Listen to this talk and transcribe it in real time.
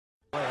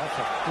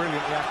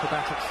brilliantly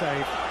acrobatic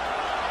save.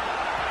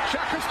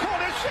 Xhaka's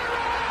corner,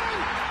 Giroud!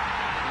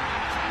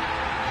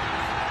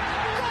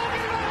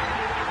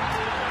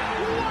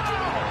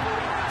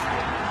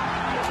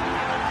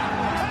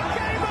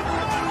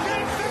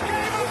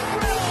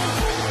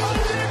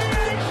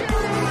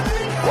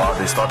 Wow,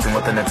 they're starting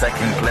with an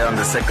attacking play on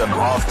the second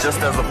half. Just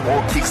as the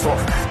ball kicks off,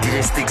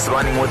 DJ Sticks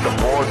running with the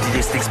ball.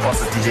 DJ Sticks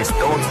passes DJ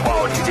Stones.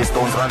 Wow, DJ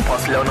Stones run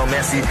past Lionel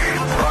Messi,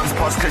 runs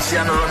past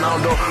Cristiano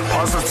Ronaldo,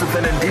 passes to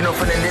Fernandinho.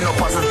 Fernandinho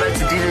passes back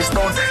to DJ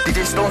Stones.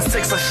 DJ Stones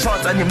takes a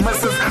shot and he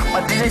misses,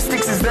 but DJ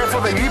Sticks is there for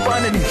the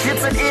rebound and he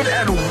hits it in,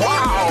 and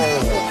wow!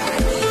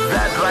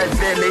 That right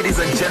there, ladies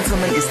and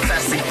gentlemen, is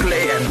classic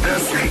play, and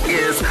this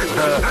is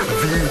the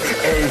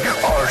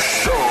V.A.R.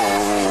 show.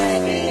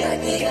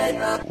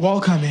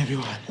 Welcome,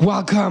 everyone.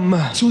 Welcome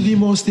to the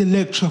most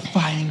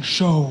electrifying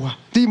show.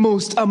 The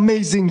most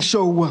amazing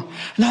show.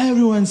 Now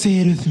everyone say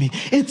it with me.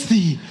 It's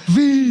the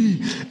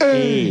V.A.R.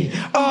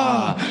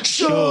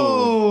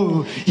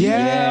 show.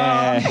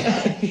 Yeah.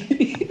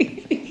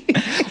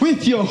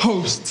 With your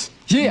host.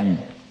 Yeah.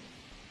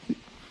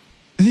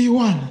 The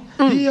one,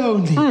 the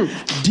only,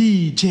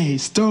 DJ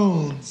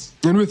Stones.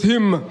 And with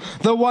him,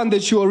 the one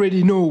that you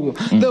already know,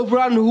 the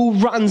one who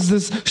runs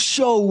this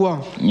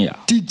show,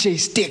 DJ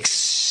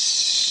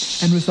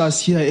Sticks. And with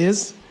us here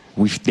is?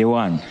 With the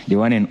one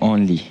and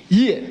only.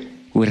 Yeah.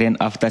 We ran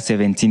after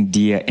 17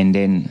 deer and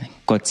then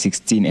got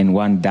 16 and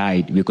one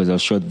died because of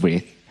short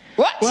breath.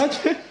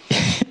 What?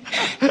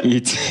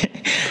 It's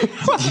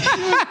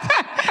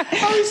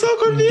I'm so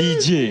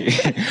confused.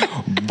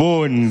 DJ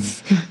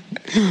Bones.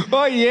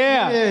 Oh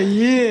yeah.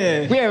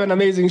 Yeah. We have an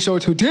amazing show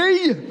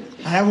today.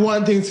 I have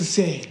one thing to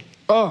say.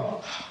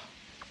 Oh.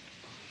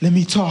 Let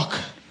me talk.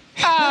 Let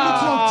me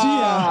talk to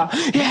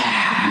you.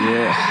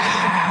 Yeah.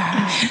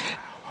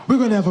 We're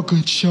gonna have a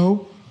good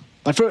show.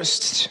 But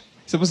first,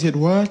 Supposed to hit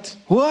what?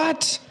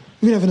 what?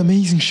 We're gonna have an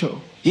amazing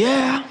show.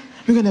 Yeah.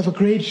 We're gonna have a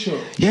great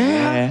show.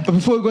 Yeah. But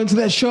before we go into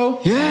that show,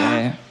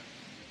 Yeah.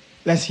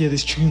 let's hear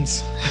these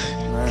tunes.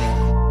 Man,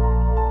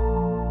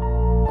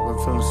 I've been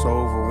feeling so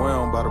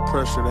overwhelmed by the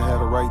pressure to have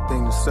the right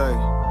thing to say.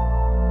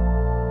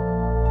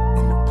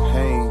 And the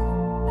pain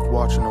of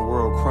watching the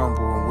world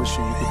crumble and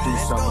wishing you could do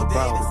something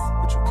about it,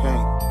 but you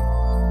can't.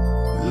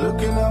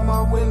 Looking out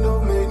my window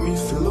make me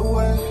feel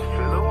away.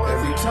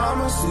 Every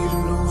time I see the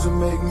news it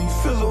make me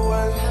feel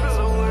away.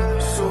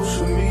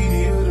 Social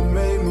media that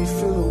made me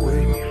feel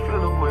away.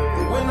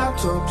 But when I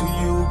talk to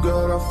you,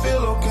 God, I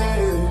feel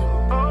okay.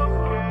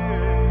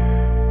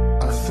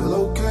 I feel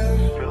okay.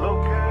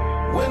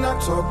 When I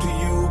talk to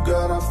you,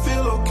 God, I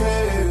feel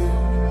okay.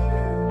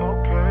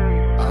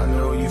 I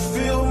know you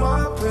feel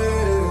my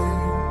pain.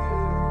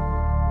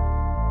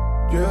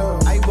 Yeah.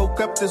 I woke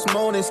up this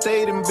morning,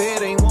 stayed in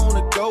bed, ain't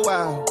wanna go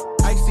out.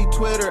 I see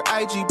Twitter,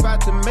 IG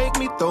about to make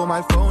me throw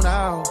my phone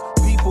out.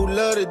 People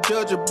love to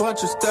judge a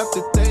bunch of stuff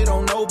that they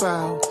don't know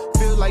about.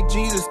 Feel like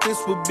Jesus, this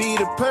would be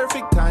the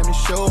perfect time to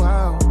show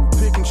how.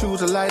 Pick and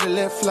choose a light or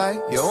left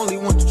flight. You only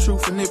want the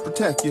truth and it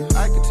protect you.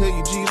 I can tell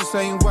you Jesus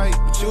ain't white,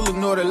 but you'll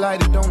ignore the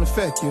light, it don't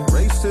affect you.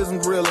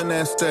 Racism real and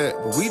that's that,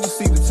 but we just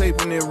see the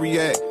tape and then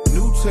react.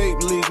 New tape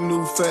leak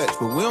new facts,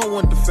 but we don't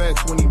want the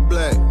facts when you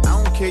black.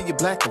 I don't care you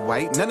black or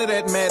white, none of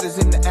that matters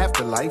in the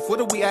afterlife. What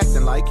are we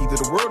acting like? Either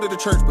the world or the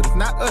church, but if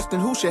not us,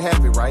 then who should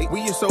have it, right?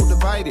 We are so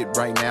divided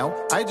right now.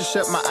 I just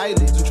shut my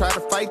eyelids and try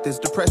to fight this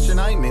depression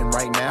I'm in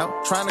right now.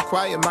 Trying to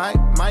quiet my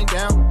mind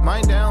down,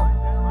 mind down.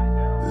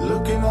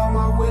 Looking out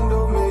my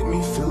window make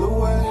me feel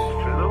away.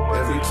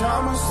 Every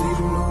time I see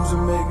the news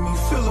it make me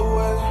feel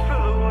away.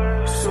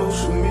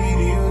 Social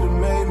media that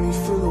made me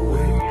feel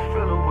away.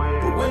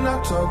 But when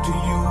I talk to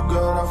you,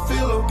 God, I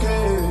feel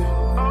okay.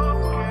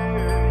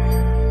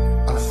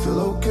 I feel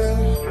okay.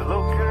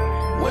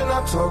 When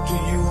I talk to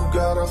you,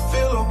 God, I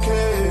feel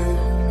okay.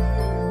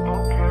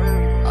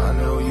 I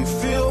know you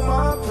feel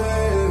my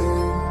pain.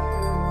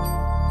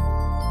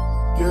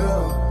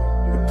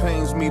 Yeah. It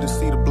pains me to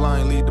see the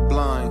blind lead the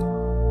blind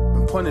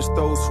and punish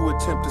those who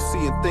attempt to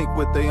see and think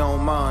with their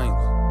own minds.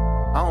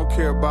 I don't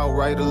care about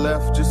right or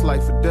left, just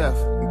life or death,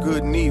 and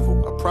good and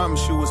evil. I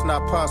promise you it's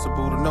not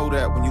possible to know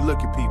that when you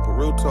look at people,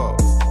 real talk.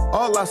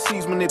 All I see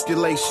is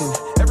manipulation,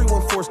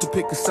 everyone forced to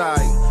pick a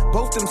side.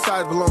 Both them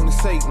sides belong to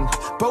Satan,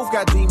 both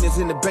got demons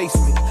in the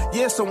basement.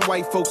 Yeah, some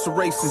white folks are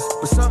racist,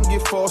 but some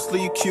get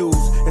falsely accused.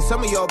 And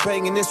some of y'all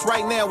banging this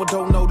right now and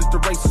don't know that the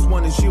racist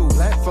one is you.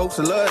 Black folks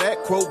love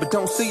that quote, but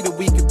don't see that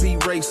we could be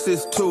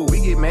racist too.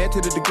 We get mad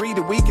to the degree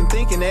that we can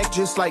think and act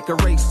just like a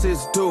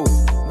racist do.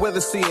 Whether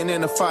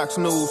CNN or Fox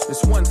News,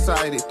 it's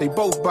one-sided, they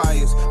both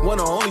biased. One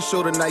will only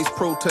show the nice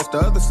protest, the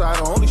other side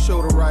will only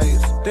show the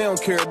riots. They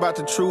don't care about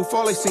the truth,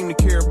 all they seem to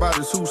care about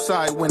is whose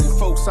side winning.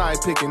 Folks side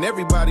picking,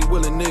 everybody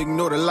willing to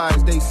ignore the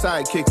lies they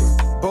side kicking.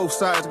 Both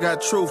sides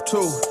got truth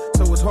too,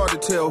 so it's hard to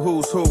tell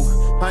who's who.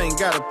 I ain't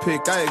gotta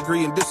pick, I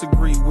agree and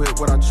disagree with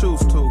what I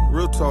choose to,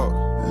 real talk.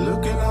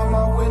 Looking out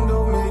my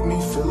window make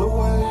me feel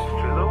away.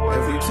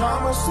 Every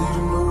time I see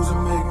the news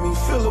it make me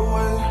feel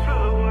away.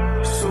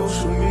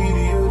 Social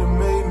media that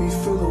made me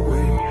feel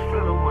away.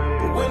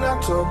 But when I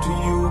talk to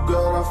you,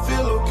 God, I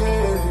feel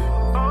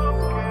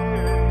okay.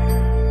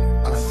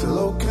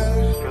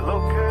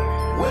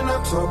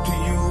 talk to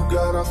you,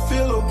 God, I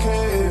feel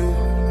okay.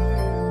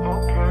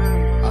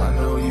 I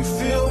know you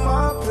feel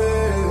my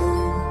pain.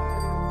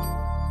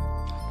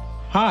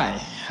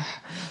 Hi.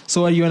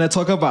 So what do you want to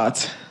talk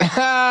about?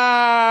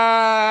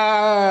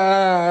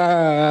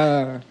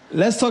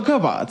 Let's talk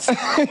about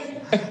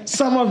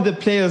some of the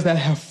players that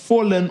have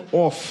fallen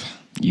off.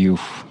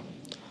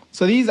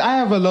 So I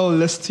have a little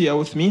list here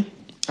with me.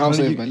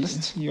 Also my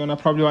list. You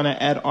probably want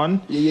to add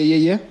on?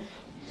 Yeah.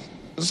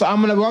 So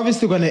we're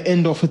obviously going to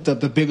end off with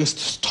the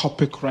biggest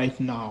topic right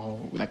now,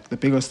 like the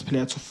biggest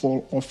player to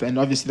fall off. And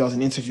obviously there was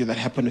an interview that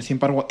happened with him,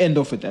 but we'll end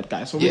off with that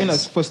guy. So we're going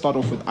to first start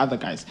off with other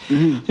guys.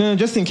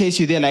 Just in case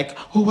you're there like,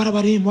 oh, what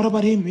about him? Why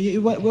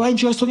aren't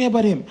you guys talking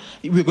about him?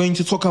 We're going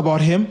to talk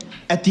about him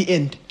at the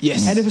end.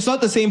 Yes. And if it's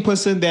not the same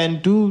person,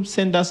 then do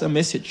send us a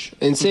message.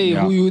 And say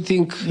who you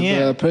think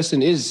the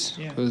person is.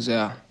 Because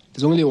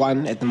there's only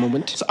one at the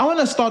moment. So I want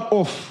to start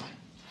off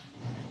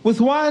with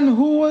one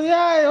who,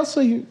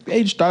 also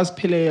age does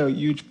play a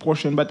huge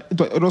portion, but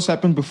it also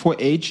happened before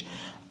age.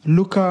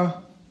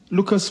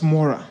 Lucas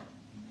Moura.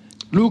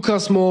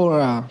 Lucas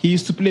Moura. He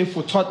used to play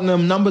for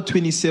Tottenham, number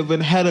 27,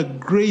 had a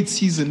great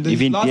season.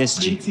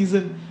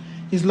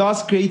 His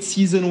last great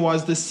season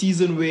was the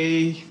season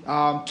where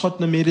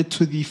Tottenham made it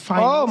to the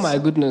finals. Oh my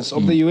goodness,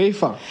 of the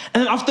UEFA.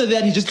 And after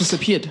that, he just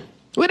disappeared.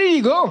 Where did he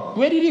go?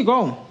 What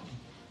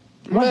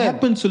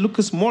happened to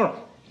Lucas Moura?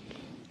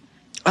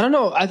 I don't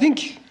know. I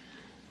think...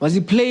 Was he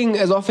playing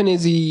as often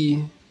as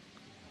he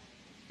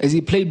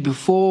played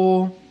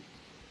before?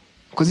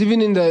 Because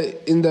even in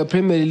the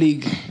Premier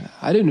League,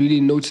 I didn't really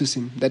notice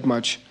him that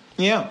much.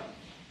 Yeah.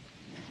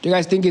 Do you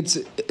guys think it's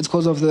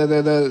because of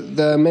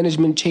the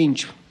management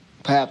change,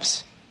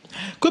 perhaps?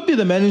 Could be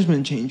the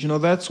management change.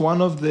 That's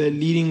one of the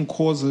leading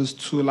causes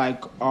to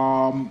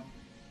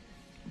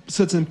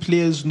certain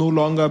players no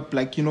longer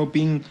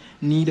being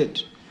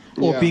needed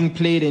or being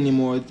played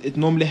anymore. It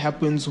normally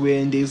happens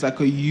when there's a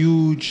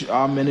huge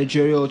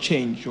managerial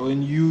change or a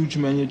huge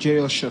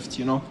managerial shift,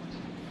 I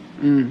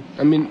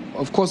mean,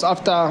 of course,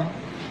 after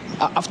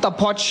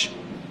Poch,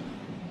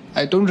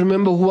 I don't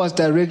remember who was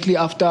directly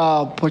after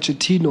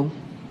Pochettino.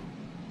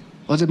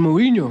 Was it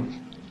Mourinho?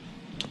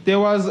 There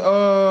was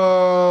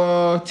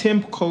a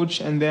temp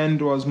coach and then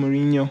there was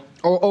Mourinho.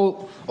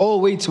 Oh,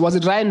 wait, was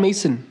it Ryan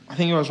Mason? I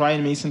think it was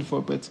Ryan Mason for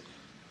a bit.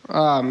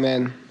 Ah,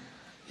 man.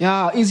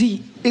 Yeah, is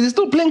he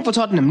still playing for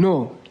Tottenham?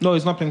 No,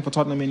 he's not playing for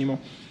Tottenham anymore.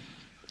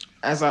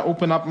 As I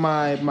open up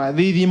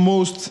the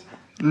most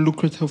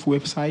lucrative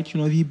website,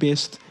 the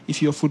best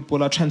if you're a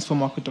footballer,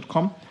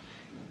 transfermarket.com.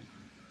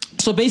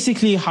 So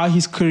basically how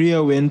his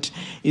career went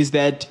is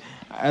that,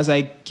 as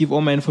I give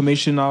all my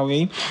information our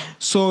way,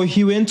 so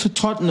he went to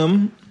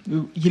Tottenham.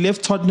 He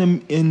left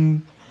Tottenham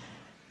in...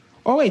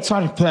 Oh, wait,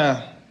 sorry.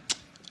 Let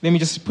me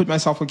just put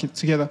myself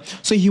together.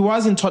 So he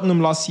was in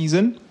Tottenham last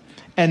season,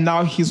 and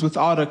now he's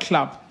without a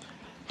club.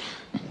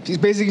 He's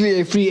basically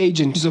a free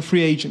agent. He's a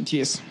free agent,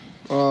 yes.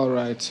 All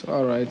right.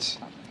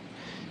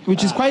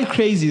 Which is quite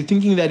crazy,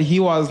 thinking that he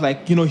was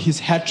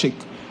his hat-trick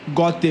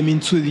got them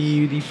into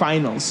the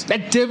finals.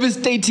 That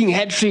devastating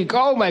hat-trick.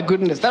 Oh, my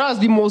goodness. That was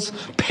the most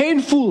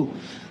painful.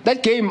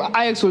 That game,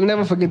 Ajax will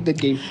never forget that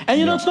game. And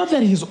it's not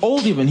that he's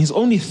old even. He's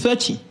only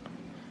 30.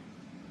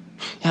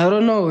 I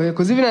don't know,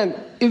 because even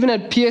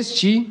at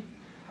PSG,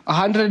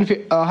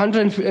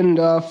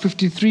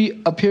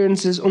 153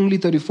 appearances, only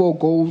 34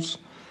 goals.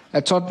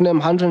 At Tottenham,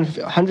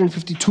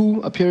 152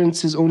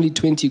 appearances, only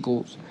 20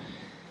 goals.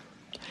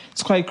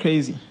 It's quite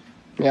crazy.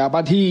 Yeah,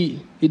 but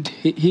he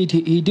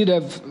did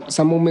have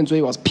some moments where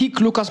he was peak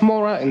Lucas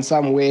Moura and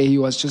some where he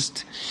was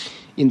just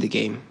in the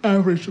game.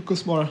 Average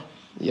Lucas Moura.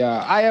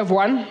 Yeah, I have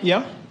one.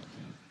 Yeah.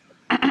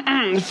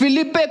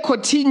 Felipe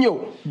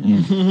Coutinho.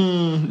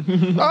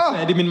 I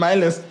had him in my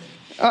list.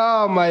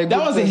 Oh my God.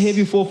 That was a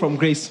heavy fall from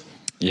grace.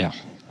 Yeah.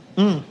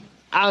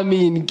 I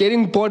mean,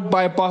 getting bought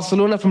by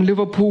Barcelona from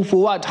Liverpool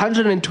for what?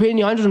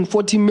 120,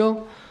 140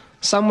 mil?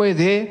 Somewhere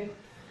there.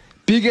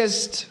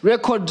 Biggest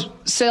record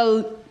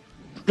sale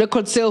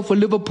for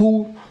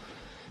Liverpool.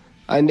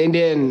 And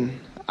then,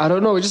 I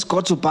don't know, it just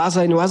got to Barca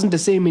and it wasn't the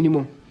same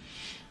anymore.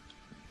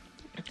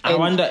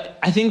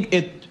 I think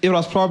it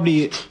was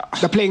probably...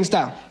 The playing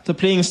style.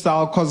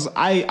 Because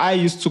I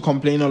used to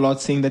complain a lot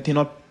saying that they're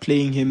not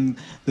playing him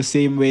the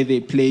same way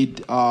they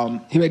played...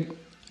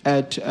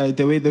 At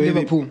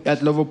Liverpool.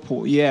 At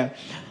Liverpool, yeah.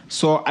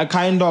 So I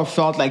kind of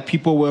felt like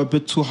people were a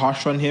bit too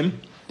harsh on him.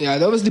 Yeah,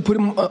 they obviously put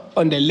him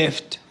on the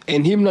left,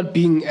 and him not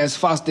being as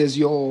fast as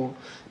your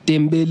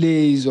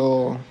Dembele's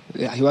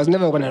he was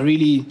never gonna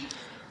really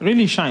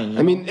shine.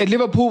 I mean, at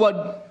Liverpool,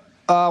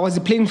 was he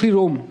playing free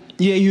roam?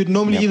 Yeah, you'd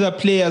normally either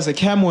play as a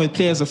cam or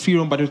play as a free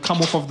roam, but it'd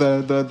come off of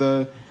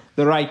the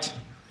right.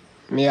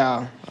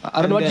 Yeah,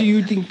 I don't know. What do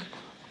you think?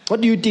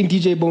 What do you think,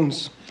 DJ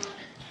Bones?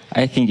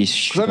 I think he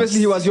should.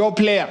 Obviously, he was your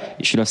player.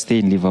 He should have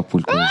stayed in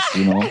Liverpool because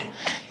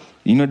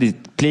the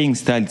playing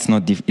style.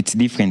 It's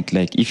different.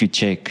 Like if you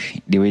check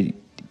the way,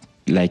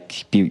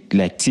 like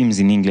teams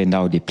in England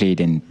how they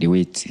played and the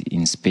way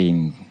in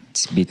Spain,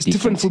 it's a bit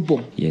different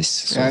football. Yes.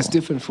 So. Yeah, it's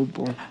different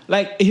football.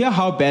 Like hear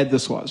how bad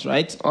this was,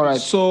 right? All right.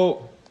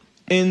 So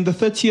in the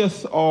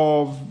 30th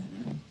of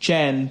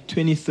Jan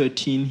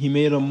 2013, he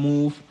made a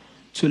move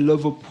to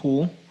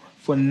Liverpool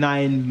for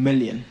 9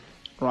 million,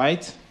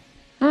 right?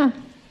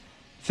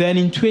 Then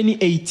in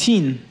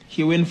 2018,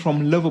 he went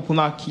from Liverpool.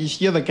 Now, you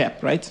hear the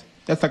gap, right?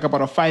 That's like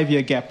about a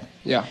 5-year gap.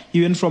 Yeah.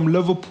 He went from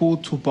Liverpool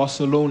to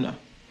Barcelona.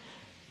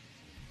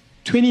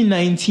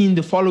 2019,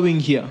 the following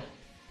year,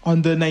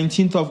 on the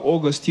 19th of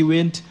August, he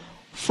went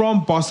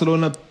from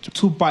Barcelona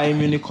to Bayern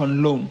Munich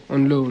on loan.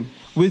 On loan.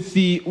 With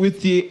the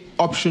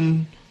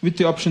option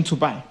to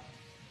buy.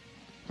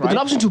 With an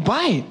option to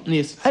buy?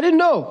 Yes. I didn't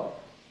know.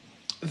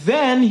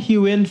 Then he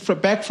went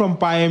back from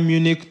Bayern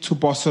Munich to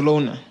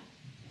Barcelona.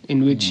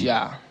 In which,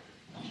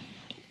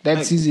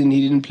 that season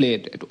he didn't play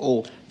it at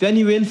all. Then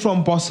he went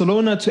from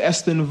Barcelona to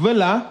Aston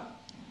Villa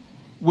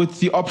with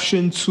the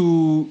option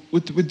to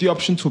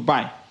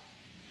buy,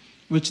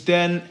 which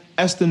then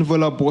Aston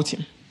Villa bought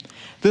him.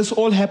 This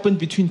all happened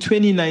between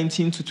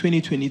 2019 to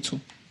 2022.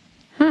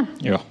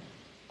 Yeah.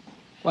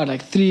 What,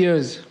 like 3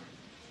 years?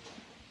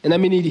 And I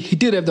mean, he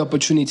did have the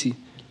opportunity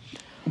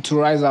to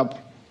rise up.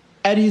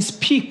 At his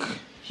peak,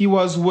 he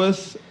was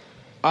worth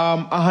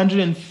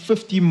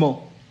 150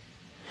 mil.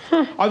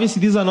 Obviously,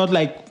 these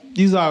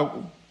are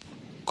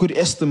good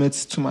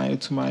estimates to my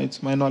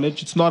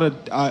knowledge. It's not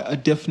a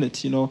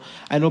definite.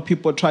 I know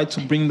people tried to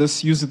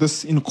use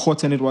this in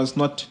court, and it was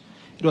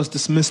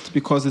dismissed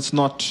because it's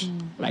not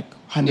like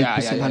 100%,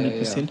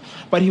 100%.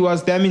 But he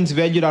was, that means,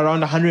 valued around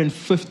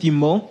 150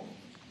 mil.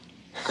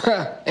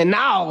 And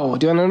now,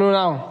 do you want to know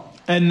now?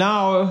 And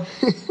now,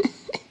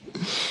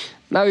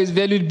 now he's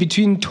valued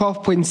between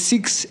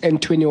 12.6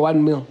 and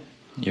 21 mil.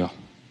 Yeah.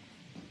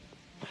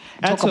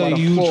 That's a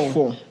huge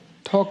fall.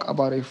 Talk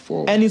about a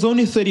fall. And he's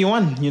only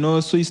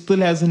 31, so he still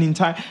has he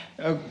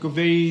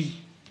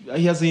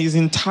has his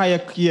entire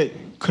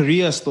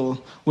career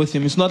still with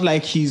him. It's not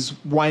like he's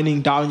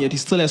winding down yet. He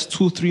still has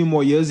 2-3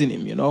 more years in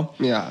him,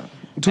 Yeah,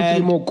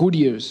 2-3 more good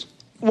years.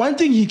 One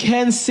thing he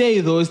can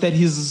say, though, is that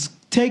he's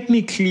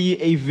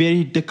technically a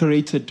very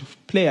decorated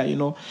player,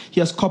 He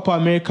has Copa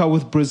America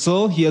with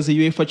Brazil. He has a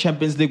UEFA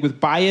Champions League with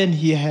Bayern.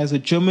 He has a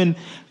German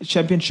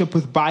championship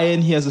with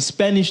Bayern. He has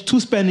two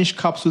Spanish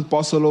Cups with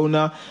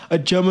Barcelona, a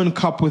German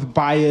Cup with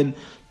Bayern,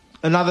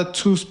 another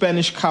 2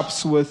 Spanish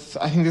Cups with,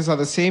 I think these are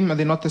the same. Are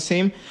they not the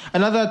same?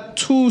 Another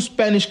 2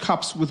 Spanish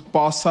Cups with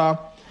Barca.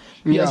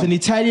 He has an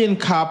Italian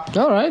Cup,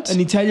 all right, an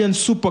Italian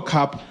Super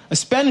Cup, a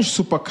Spanish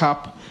Super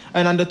Cup,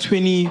 an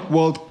Under-20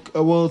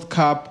 World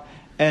Cup,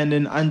 and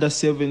an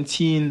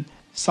Under-17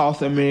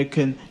 South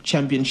American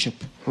Championship.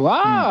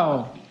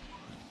 Wow.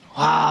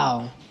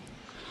 Wow.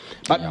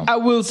 But I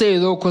will say,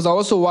 though, because I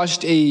also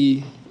watched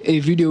a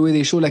video where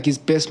they show like his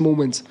best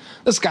moments.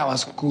 This guy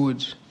was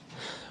good.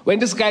 When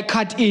this guy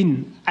cut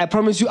in, I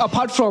promise you,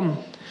 apart from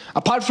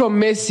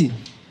Messi,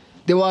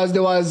 there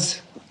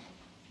was,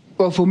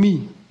 well, for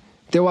me,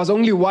 there was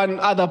only one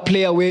other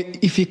player where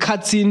if he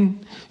cuts in,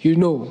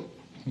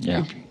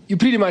 Yeah. You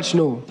pretty much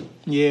know.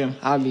 Yeah.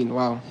 I mean,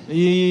 wow.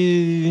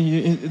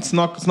 It's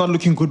not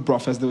looking good,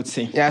 bro, as they would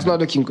say. Yeah, it's not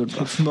looking good,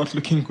 bro. It's not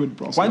looking good,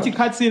 bro. Once he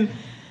cuts in,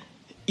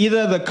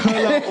 either the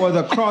curler or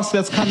the cross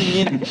that's coming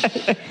in.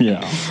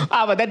 Yeah.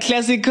 But that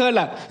classic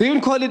curler. We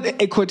even call it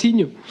a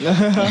Coutinho.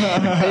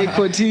 A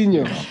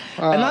Coutinho.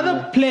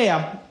 Another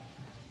player,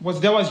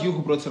 that was you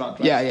who brought it out,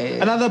 right? Yeah.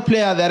 Another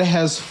player that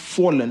has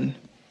fallen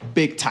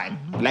big time,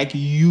 like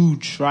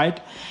huge, right?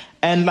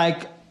 And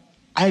like,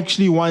 I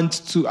don't want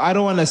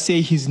to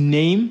say his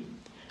name.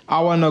 I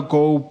want to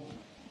go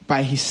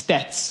by his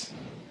stats.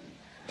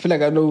 I feel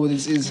like I know who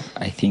this is.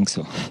 I think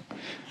so.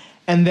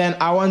 And then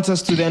I want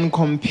us to then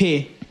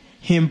compare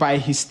him by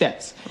his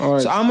stats. All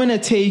right. So I'm going to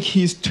take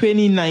his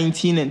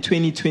 2019 and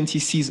 2020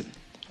 season,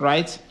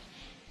 right?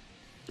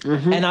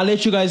 Mm-hmm. And I'll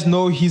let you guys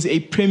know he's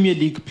a Premier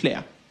League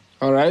player.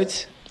 All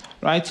right.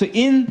 Right? So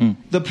in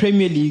the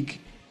Premier League,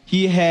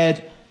 he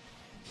had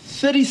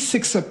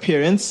 36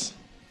 appearances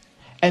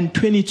and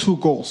 22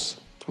 goals.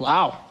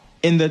 Wow.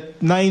 In the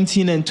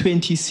 19 and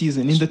 20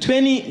 season. In the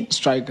 20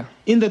 striker.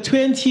 In the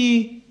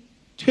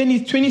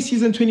 2020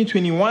 season,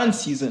 2021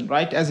 season,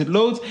 right? As it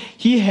loads,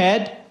 he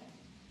had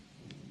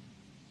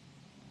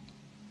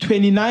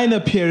 29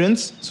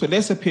 appearances, so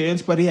less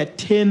appearance, but he had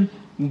 10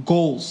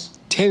 goals.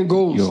 10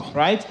 goals. Yo.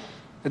 Right?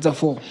 That's a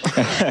 4.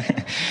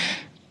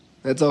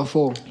 That's a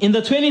 4. In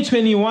the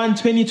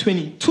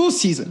 2021-2022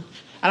 season,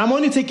 and I'm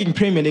only taking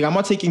Premier League, I'm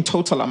not taking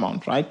total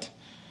amount, right?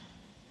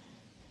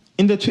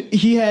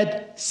 He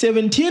had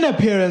 17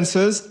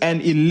 appearances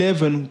and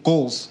 11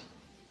 goals.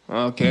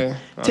 Okay.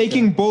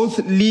 Taking both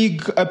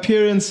league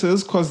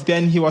appearances, because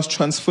then he was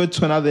transferred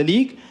to another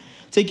league.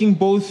 Taking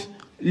both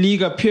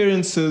league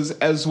appearances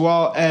as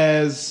well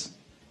as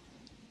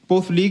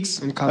both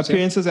leagues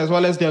appearances as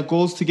well as their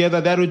goals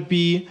together, that would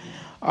be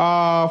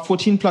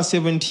 14 plus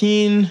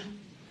 17.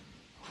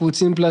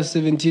 14 plus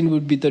 17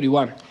 would be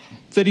 31.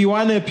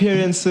 31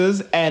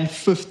 appearances and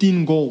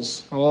 15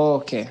 goals. Oh,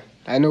 okay.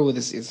 I know what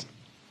this is.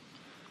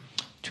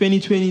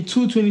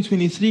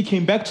 2022-2023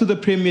 came back to the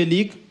Premier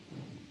League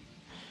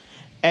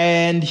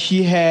and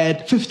he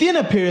had 15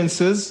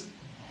 appearances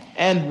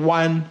and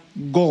 1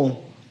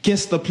 goal.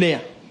 Guess the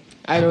player.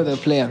 I know the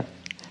player.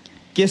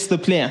 Guess the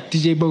player.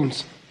 DJ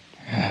Bones.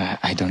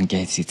 I don't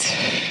get it.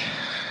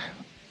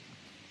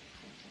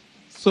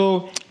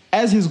 So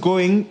as he's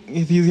going,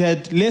 he's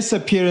had less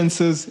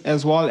appearances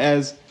as well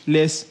as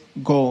less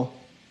goal.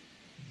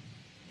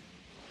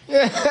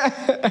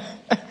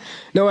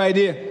 No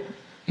idea.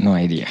 No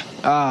idea.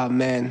 Ah,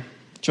 man.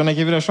 Do you want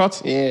to give it a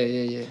shot?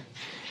 Yeah.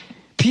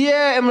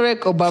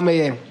 Pierre-Emerick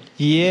Aubameyang.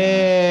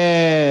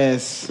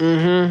 Yes.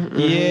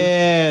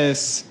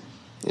 Yes.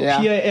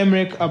 Yeah.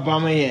 Pierre-Emerick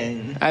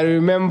Aubameyang. I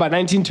remember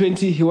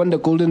 1920, he won the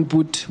Golden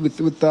Boot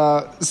with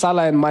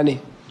Salah and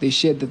Mane. They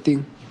shared the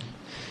thing.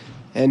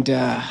 And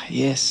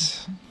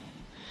yes.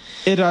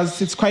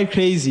 It's quite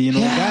crazy, you know.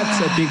 Yeah.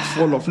 That's a big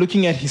fall off.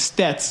 Looking at his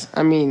stats.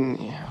 I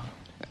mean,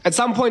 at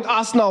some point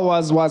Arsenal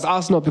was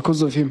Arsenal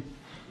because of him.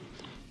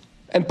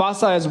 And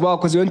Barca as well,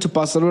 because he went to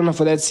Barcelona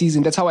for that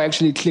season. That's how I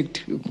actually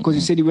clicked, because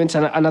you said he went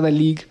to another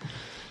league.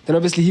 Then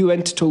obviously he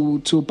went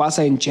to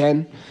Barca in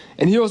Jan.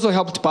 And he also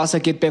helped Barca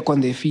get back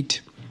on their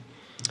feet.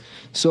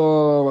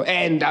 So,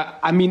 and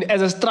I mean,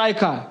 as a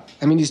striker,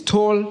 I mean, he's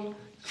tall,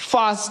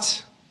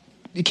 fast,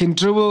 he can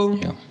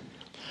dribble,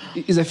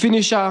 he's a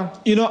finisher.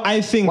 You know,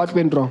 I think... What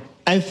went wrong?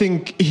 I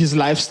think his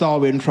lifestyle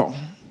went wrong.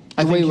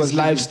 I think his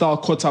lifestyle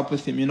caught up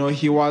with him. You know,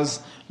 he was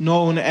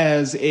known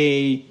as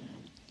a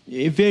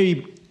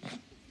very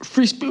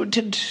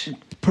free-spirited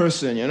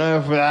person, you know,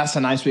 if that's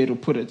a nice way to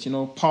put it, you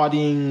know,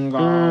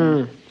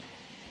 partying.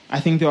 I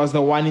think there was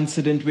the one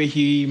incident where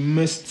he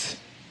missed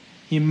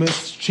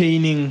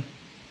training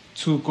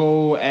to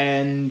go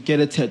and get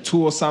a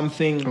tattoo or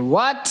something.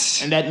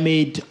 What? And that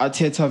made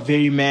Arteta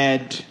very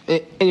mad.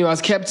 And he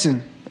was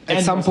captain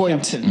at some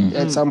point.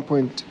 At some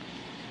point.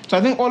 So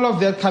I think all of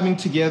that coming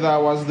together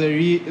was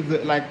it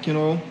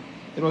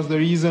was the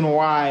reason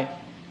why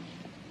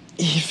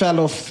he fell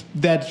off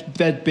that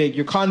big.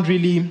 You can't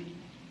really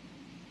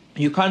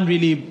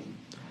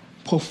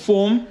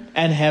perform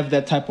and have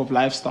that type of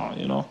lifestyle,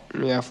 you know.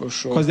 Yeah, for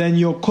sure. Because then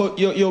your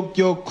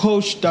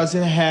coach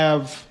doesn't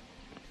have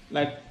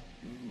like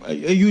a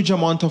huge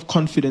amount of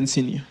confidence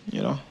in you,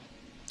 you know.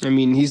 I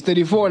mean, he's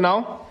 34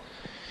 now.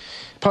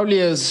 Probably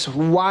has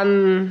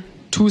 1-2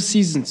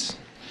 seasons.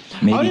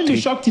 Maybe I wouldn't be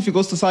 3. shocked if he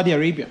goes to Saudi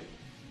Arabia.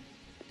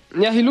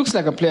 Yeah, he looks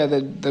like a player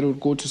that would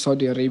go to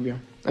Saudi Arabia.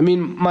 I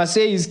mean,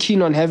 Marseille is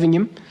keen on having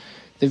him.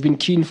 They've been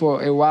keen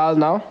for a while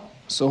now.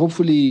 So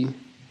hopefully,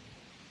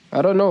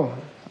 I don't know.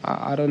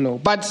 I don't know.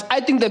 But I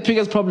think the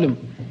biggest problem,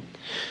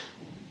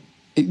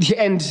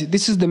 and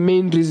this is the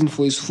main reason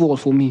for his fall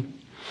for me,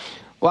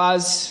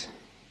 was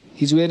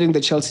he's wearing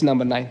the Chelsea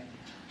number 9.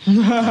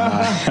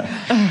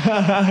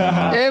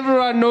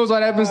 Everyone knows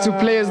what happens to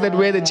players that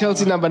wear the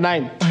Chelsea number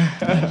 9.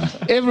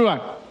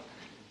 Everyone.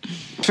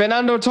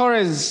 Fernando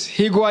Torres,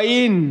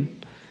 Higuain,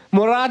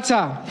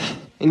 Morata,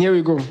 and here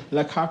we go.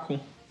 Lukaku.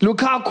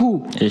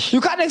 Ish.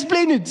 You can't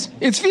explain it.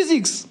 It's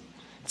physics.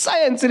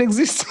 Science, it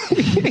exists.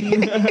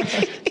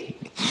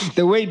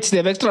 The weight, they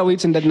have extra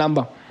weight in that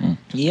number.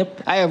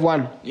 Yep. I have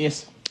one.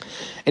 Yes.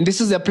 And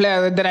this is a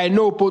player that I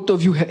know both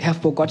of you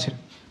have forgotten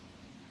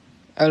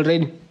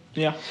already.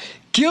 Yeah.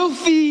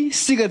 Gylfi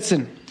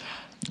Sigurdsson.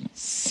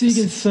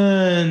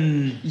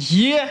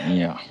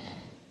 Yeah.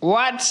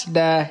 What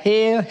the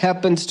hell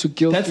happened to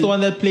Gylfi? That's the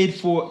one that played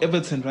for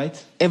Everton,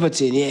 right?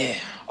 Everton, yeah.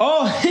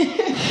 Oh,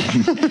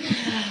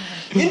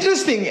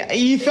 interesting.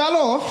 He fell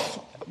off.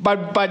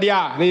 But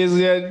yeah,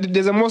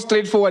 there's a more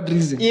straightforward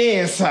reason.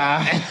 Yes.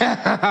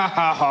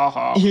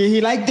 He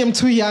liked them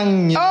too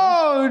young. You know?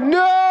 Oh,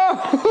 no.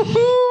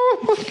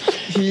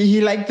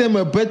 he liked them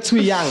a bit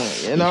too young,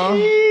 you know?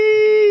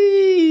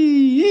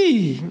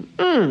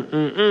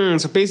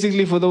 So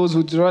basically, for those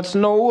who do not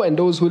know and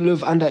those who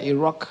live under a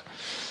rock,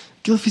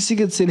 Gylfi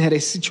Sigurdsson had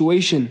a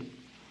situation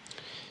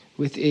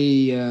with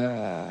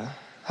a...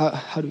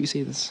 how do we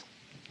say this?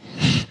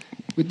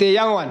 With a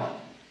young one.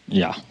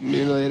 Yeah.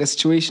 You know, a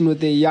situation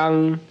with a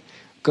young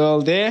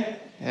girl there.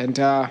 And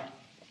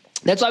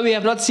that's why we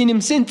have not seen him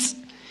since.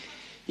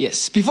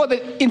 Yes. Before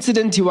the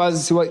incident, he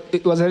was a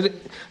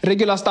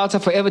regular starter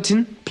for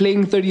Everton,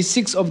 playing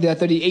 36 of their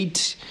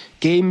 38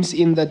 games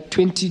in the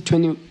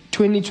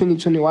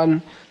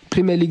 2020-2021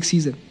 Premier League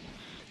season.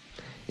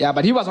 Yeah,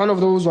 but he was one of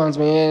those ones,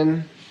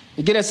 man.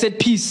 You get a set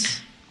piece,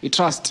 we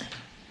trust.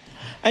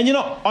 And, you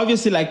know,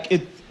 obviously,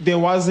 like, there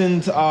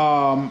wasn't...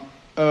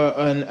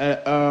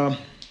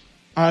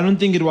 I don't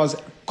think it was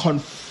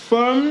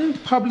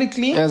confirmed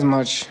publicly as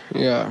much,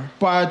 yeah.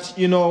 But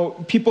you know,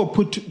 people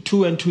put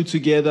 2 and 2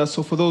 together.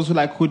 So for those who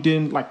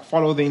didn't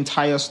follow the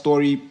entire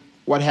story,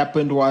 what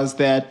happened was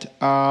that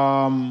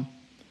there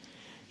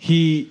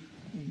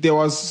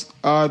was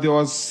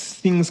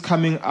things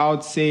coming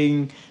out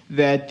saying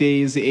that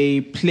there's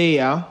a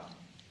player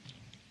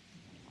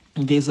who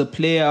there's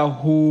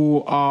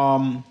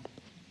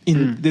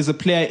a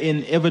player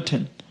in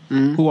Everton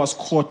who was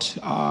caught,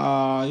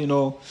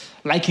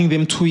 liking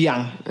them too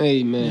young.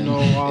 Amen. You know,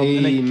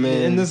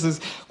 Amen. And this is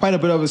quite a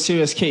bit of a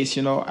serious case,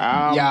 you know.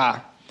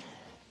 Yeah.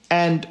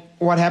 And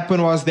what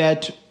happened was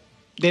that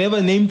they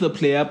never named the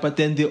player, but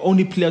then the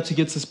only player to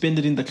get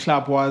suspended in the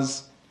club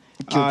was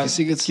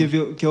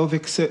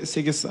Gylfi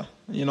Sigurdsson,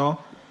 you know.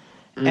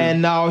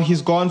 And now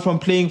he's gone from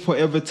playing for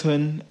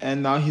Everton,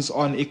 and now he's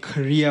on a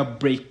career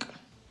break.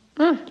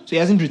 So he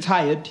hasn't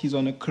retired; he's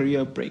on a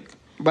career break.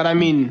 But I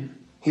mean,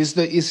 he's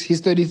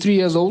 33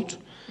 years old,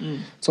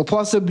 so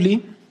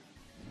possibly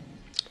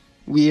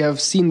we have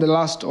seen the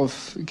last of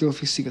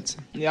Gylfi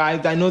Sigurdsson. Yeah,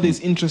 I know there's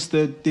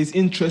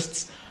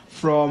interests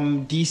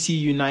from DC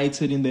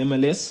United in the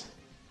MLS.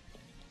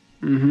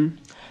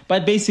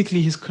 But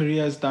basically, his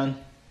career is done.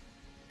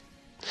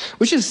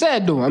 Which is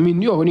sad, though. I mean,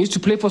 when he used to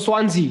play for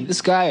Swansea,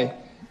 this guy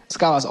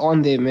was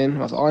on there, man.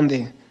 Was on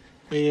there.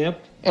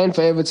 Yep. And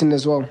for Everton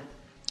as well.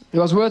 He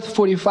was worth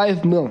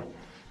 45 mil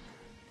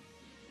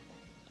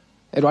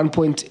at one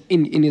point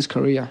in his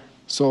career.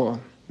 So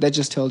that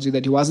just tells you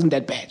that he wasn't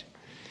that bad.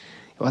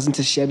 He wasn't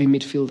a shabby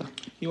midfielder.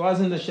 He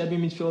wasn't a shabby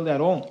midfielder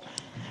at all.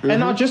 And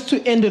now just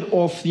to end it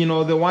off, you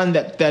know, the one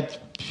that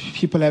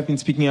people have been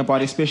speaking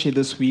about, especially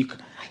this week,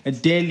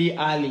 Dele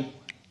Alli.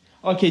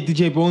 Okay,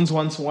 DJ Bones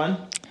wants one.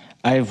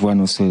 I have one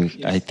also.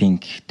 Yes. I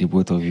think the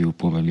both of you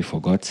probably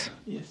forgot.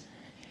 Yes.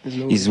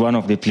 He's one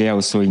of the players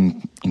also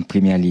in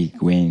Premier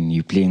League when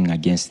you're playing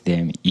against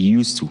them. He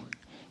used to.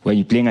 When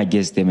you're playing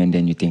against them and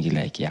then you think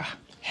like, yeah.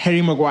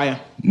 Harry Maguire.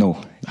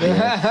 No. They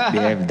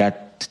have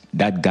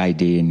that guy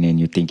there and then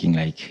you're thinking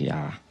like,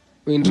 yeah,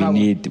 we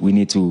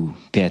need to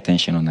pay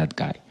attention on that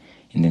guy.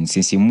 And then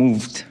since he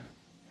moved,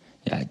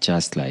 yeah,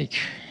 just like,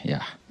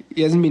 yeah.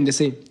 He hasn't been the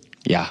same.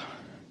 Yeah.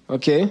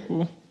 Okay.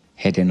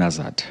 Eden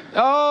Hazard.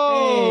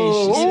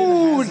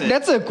 Oh,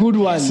 that's a good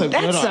one. That's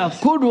a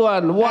good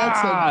one. Wow.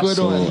 That's a good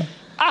one.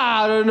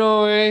 I don't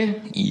know,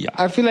 Yeah.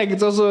 I feel like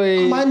it's also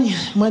a...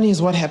 Money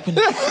is what happened.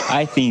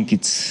 I think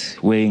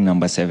it's wearing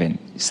number 7,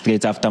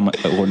 straight after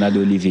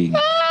Ronaldo leaving.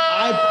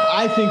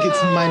 I think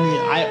it's money.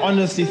 I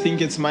honestly think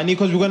it's money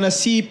because we're gonna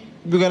see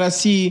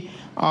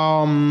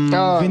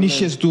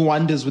Vinicius do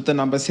wonders with the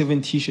number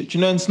 7 t-shirt. You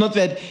know, it's not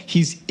that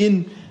he's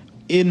in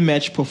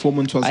match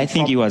performance was. I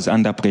think he was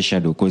under pressure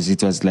though, because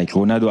it was like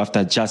Ronaldo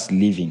after just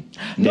leaving,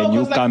 then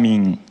you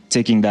coming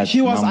taking that.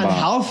 He was number.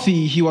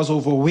 Unhealthy. He was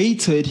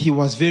overweighted. He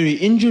was very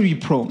injury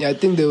prone. Yeah, I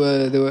think there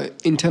were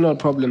internal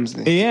problems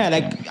there. Yeah,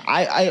 like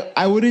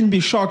I wouldn't be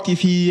shocked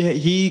if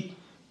he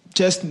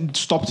just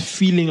stopped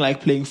feeling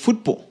like playing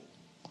football,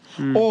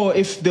 or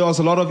if there was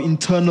a lot of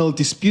internal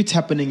disputes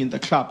happening in the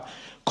club.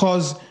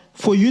 Because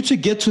for you to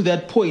get to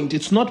that point,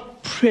 it's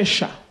not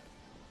pressure.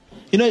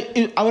 You know,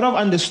 I would have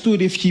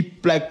understood if he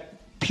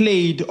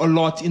played a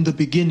lot in the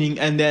beginning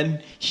and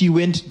then he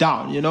went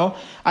down. You know,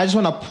 I just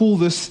want to pull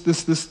this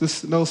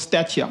little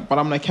stat here, but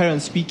I'm like carry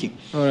on speaking.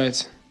 All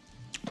right,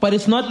 but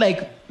it's not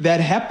like that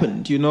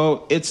happened. You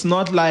know, it's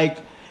not like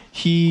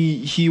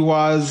he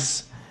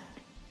was.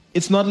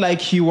 It's not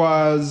like he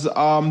was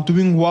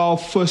doing well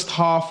first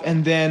half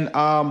and then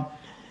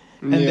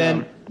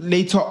then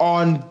later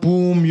on,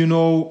 boom. You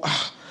know,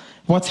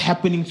 what's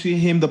happening to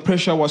him? The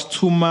pressure was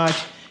too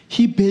much.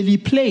 He barely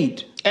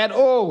played. At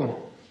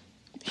all.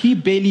 He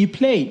barely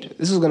played.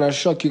 This is going to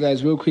shock you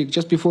guys real quick.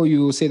 Just before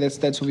you say that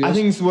stats of yours. I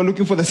think we're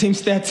looking for the same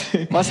stat.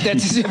 What stat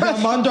is yours? The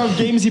amount of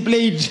games he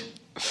played.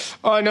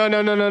 Oh, no.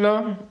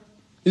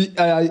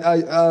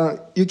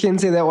 You can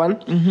say that one.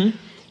 Mm-hmm.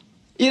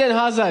 Eden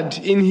Hazard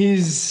in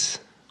his,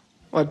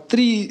 4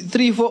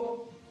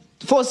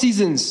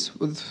 seasons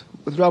with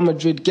Real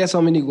Madrid. Guess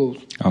how many goals?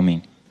 How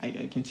many?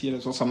 I can see it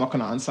as well, so I'm not going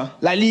to answer.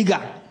 La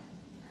Liga.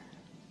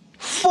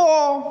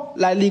 4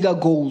 La Liga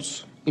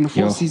goals in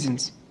 4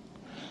 seasons.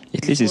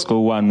 At least he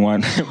scored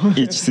 1-1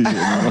 each season.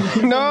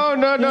 No.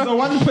 There's a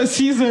 1 per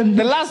season.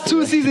 The last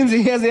 2 seasons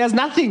he has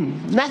nothing.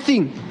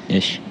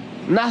 Yes.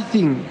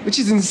 Nothing, which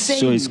is insane.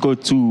 So he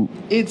scored 2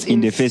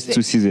 in the first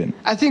 2 seasons.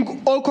 I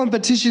think all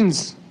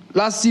competitions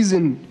last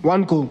season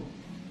 1 goal.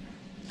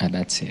 And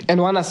that's it. And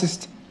 1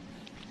 assist.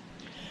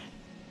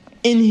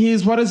 In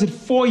his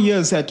 4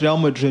 years at Real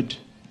Madrid,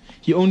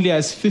 he only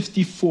has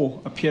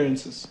 54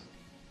 appearances.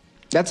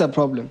 That's a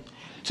problem.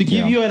 To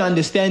give you an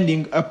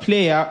understanding, a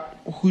player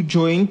who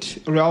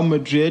joined Real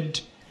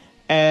Madrid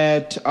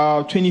at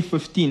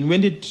 2015.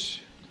 When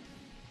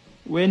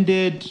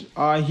did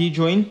he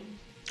join?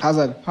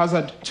 Hazard.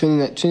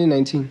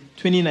 2019.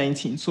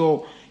 2019.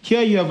 So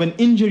here you have an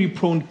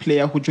injury-prone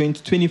player who joined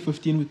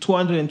 2015 with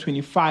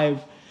 225,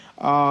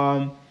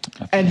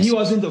 and he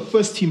wasn't the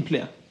first-team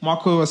player.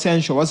 Marco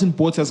Asensio wasn't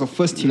bought as a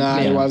first-team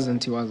player. He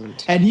wasn't.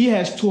 And he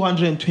has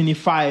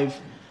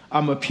 225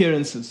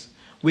 appearances.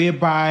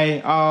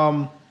 Whereby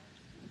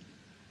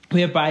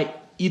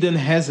Eden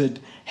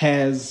Hazard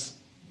has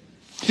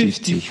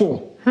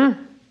 54. I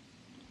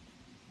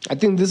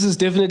think this is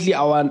definitely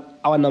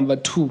our number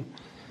 2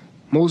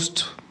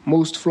 most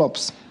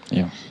flops.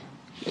 Yeah.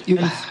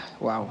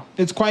 Wow.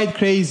 It's quite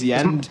crazy,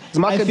 and his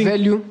market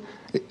value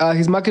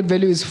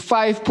is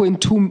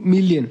 5.2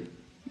 million.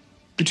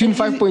 Between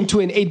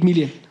 5.2 and 8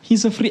 million.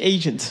 He's a free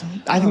agent.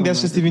 I think that's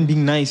just even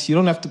being nice. You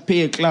don't have to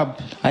pay a club.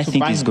 I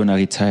think he's gonna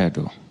retire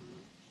though.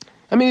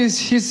 I mean,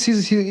 he's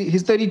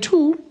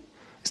 32.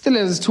 He still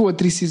has 2 or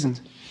 3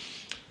 seasons.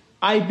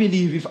 I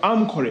believe, if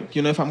I'm correct,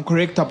 if I'm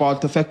correct about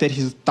the fact that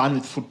he's done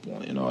with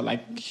football,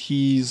 like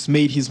he's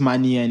made his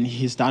money and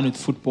he's done with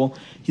football,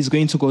 he's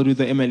going to go to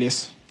the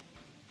MLS.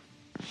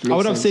 I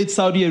would have said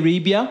Saudi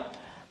Arabia,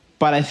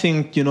 but I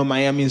think,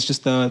 Miami is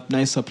just a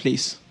nicer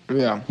place.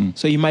 Yeah.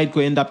 So he might go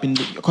end up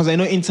because I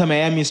know Inter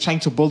Miami is trying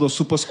to build a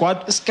super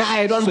squad. This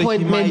guy at one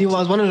point, he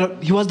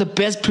was the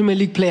best Premier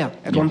League player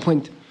at one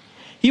point.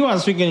 He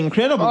was freaking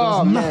incredible. There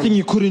was nothing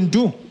you couldn't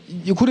do.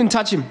 You couldn't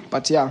touch him,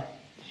 but yeah.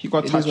 He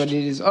got touched. It is what it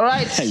is. All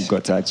right. He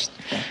got touched.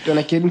 Then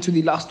I get into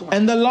the last one.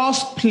 And the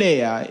last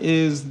player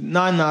is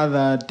none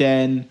other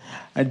than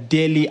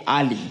Dele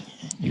Alli.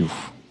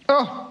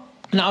 Oh.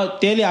 Now,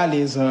 Dele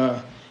Alli is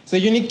a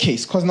unique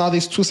case because now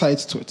there's two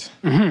sides to it.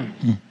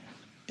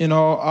 Mm-hmm.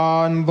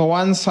 On the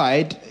one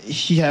side,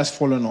 he has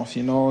fallen off.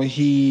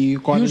 He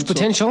got huge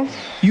potential.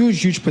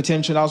 Huge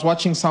potential. I was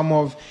watching some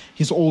of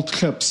his old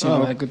clips,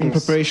 in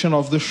preparation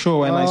of the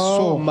show, and I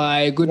saw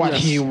what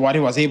he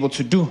was able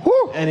to do.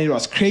 Woo. And it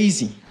was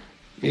crazy.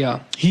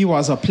 Yeah. He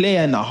was a player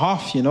and a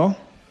half,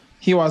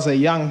 He was a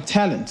young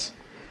talent.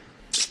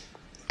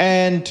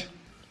 And,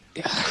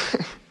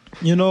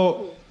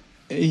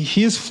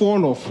 his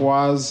fall off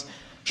was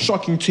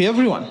shocking to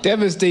everyone.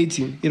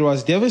 Devastating. It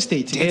was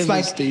devastating.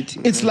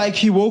 It's like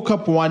he woke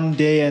up one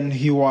day and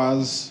he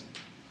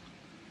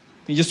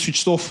just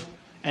switched off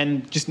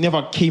and just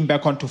never came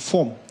back onto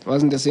form.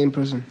 Wasn't the same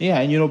person. Yeah,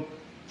 and,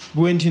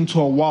 went into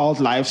a wild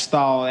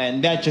lifestyle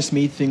and that just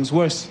made things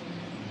worse.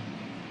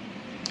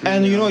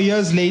 And,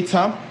 years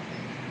later,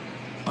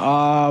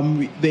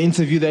 the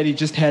interview that he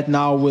just had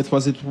now with,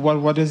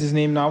 what is his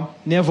name now?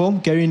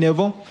 Gary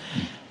Neville.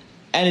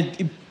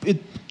 And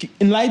it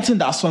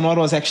enlightened us on what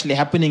was actually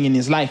happening in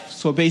his life.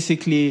 So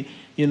basically,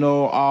 he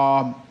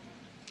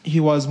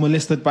was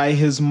molested by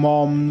his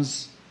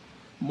mom's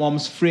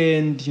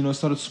friend,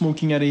 started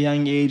smoking at a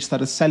young age,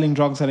 started selling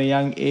drugs at a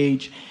young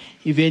age.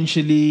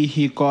 Eventually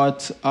he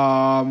got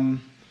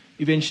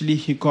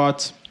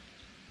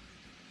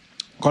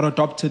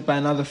adopted by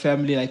another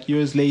family like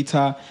years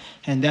later,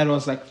 and that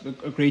was like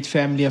a great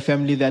family, a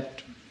family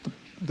that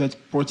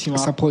brought him up,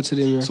 supported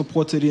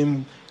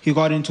him. He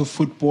got into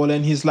football,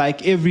 and he thought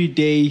that every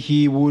day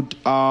he won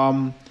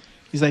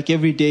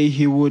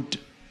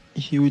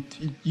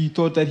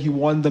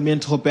the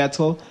mental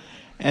battle,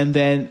 and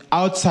then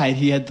outside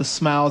he had the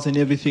smiles and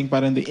everything,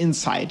 but on the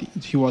inside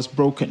he was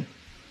broken.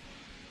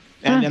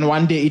 And then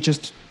one day it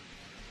just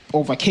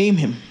overcame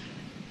him,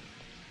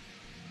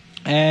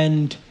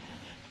 and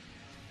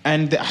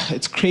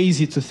it's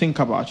crazy to think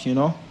about,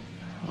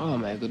 Oh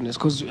my goodness,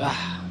 because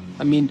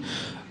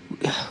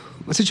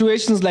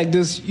situations like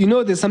this,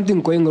 there's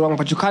something going wrong,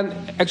 but you can't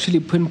actually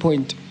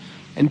pinpoint,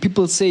 and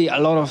people say a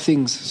lot of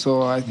things.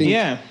 So I think,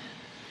 man.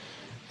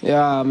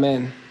 Yeah.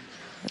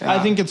 I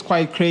think it's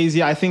quite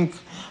crazy. I think,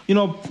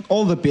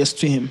 all the best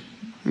to him.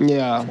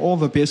 Yeah, all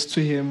the best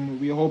to him.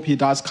 We hope he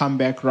does come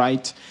back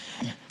right.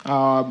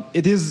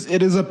 It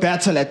is a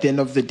battle at the end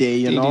of the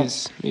day,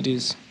 It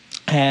is.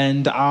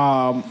 And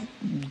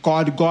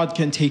God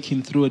can take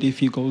him through it if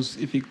he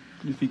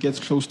gets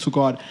close to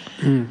God.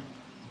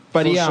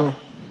 But we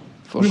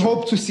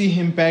hope to see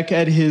him back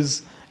at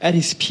his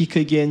peak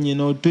again,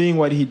 doing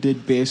what he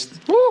did best.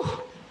 Woo.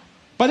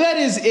 But that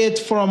is it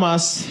from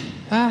us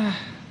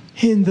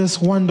in this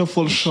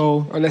wonderful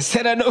show. On a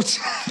sadder note,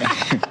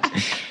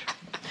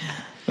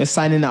 we're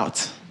signing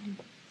out.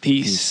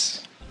 Peace.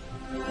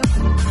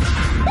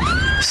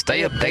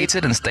 Stay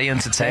updated and stay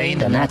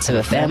entertained. On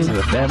Active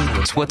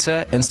FM.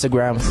 Twitter,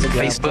 Instagram,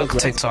 Facebook,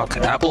 TikTok,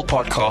 Apple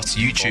Podcasts,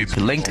 YouTube,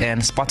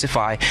 LinkedIn,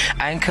 Spotify,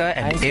 Anchor,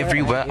 and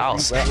everywhere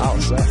else.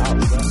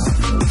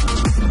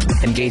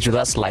 Engage with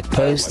us, like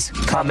posts,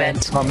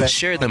 comment,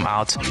 share them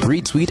out,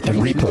 retweet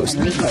and repost.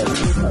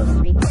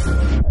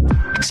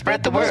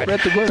 Spread the word.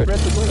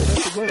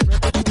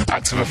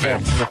 Active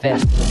FM.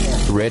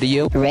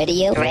 Radio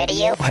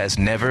has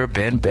never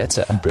been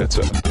better.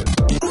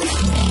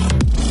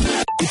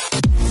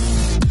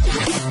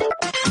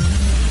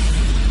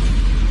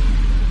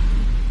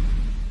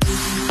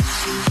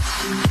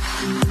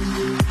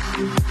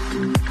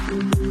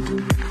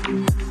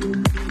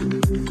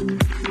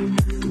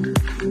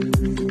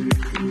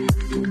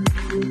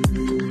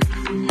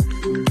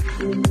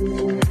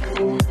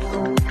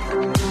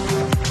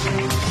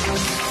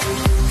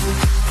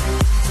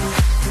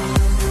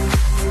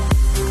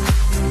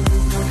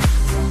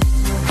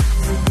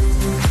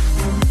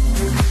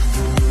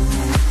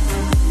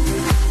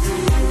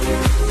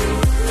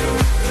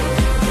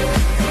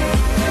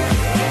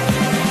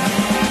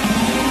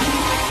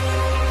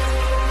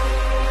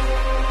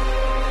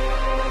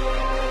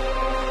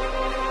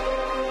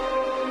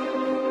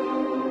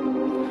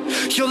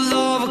 Your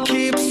love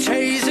keeps changing.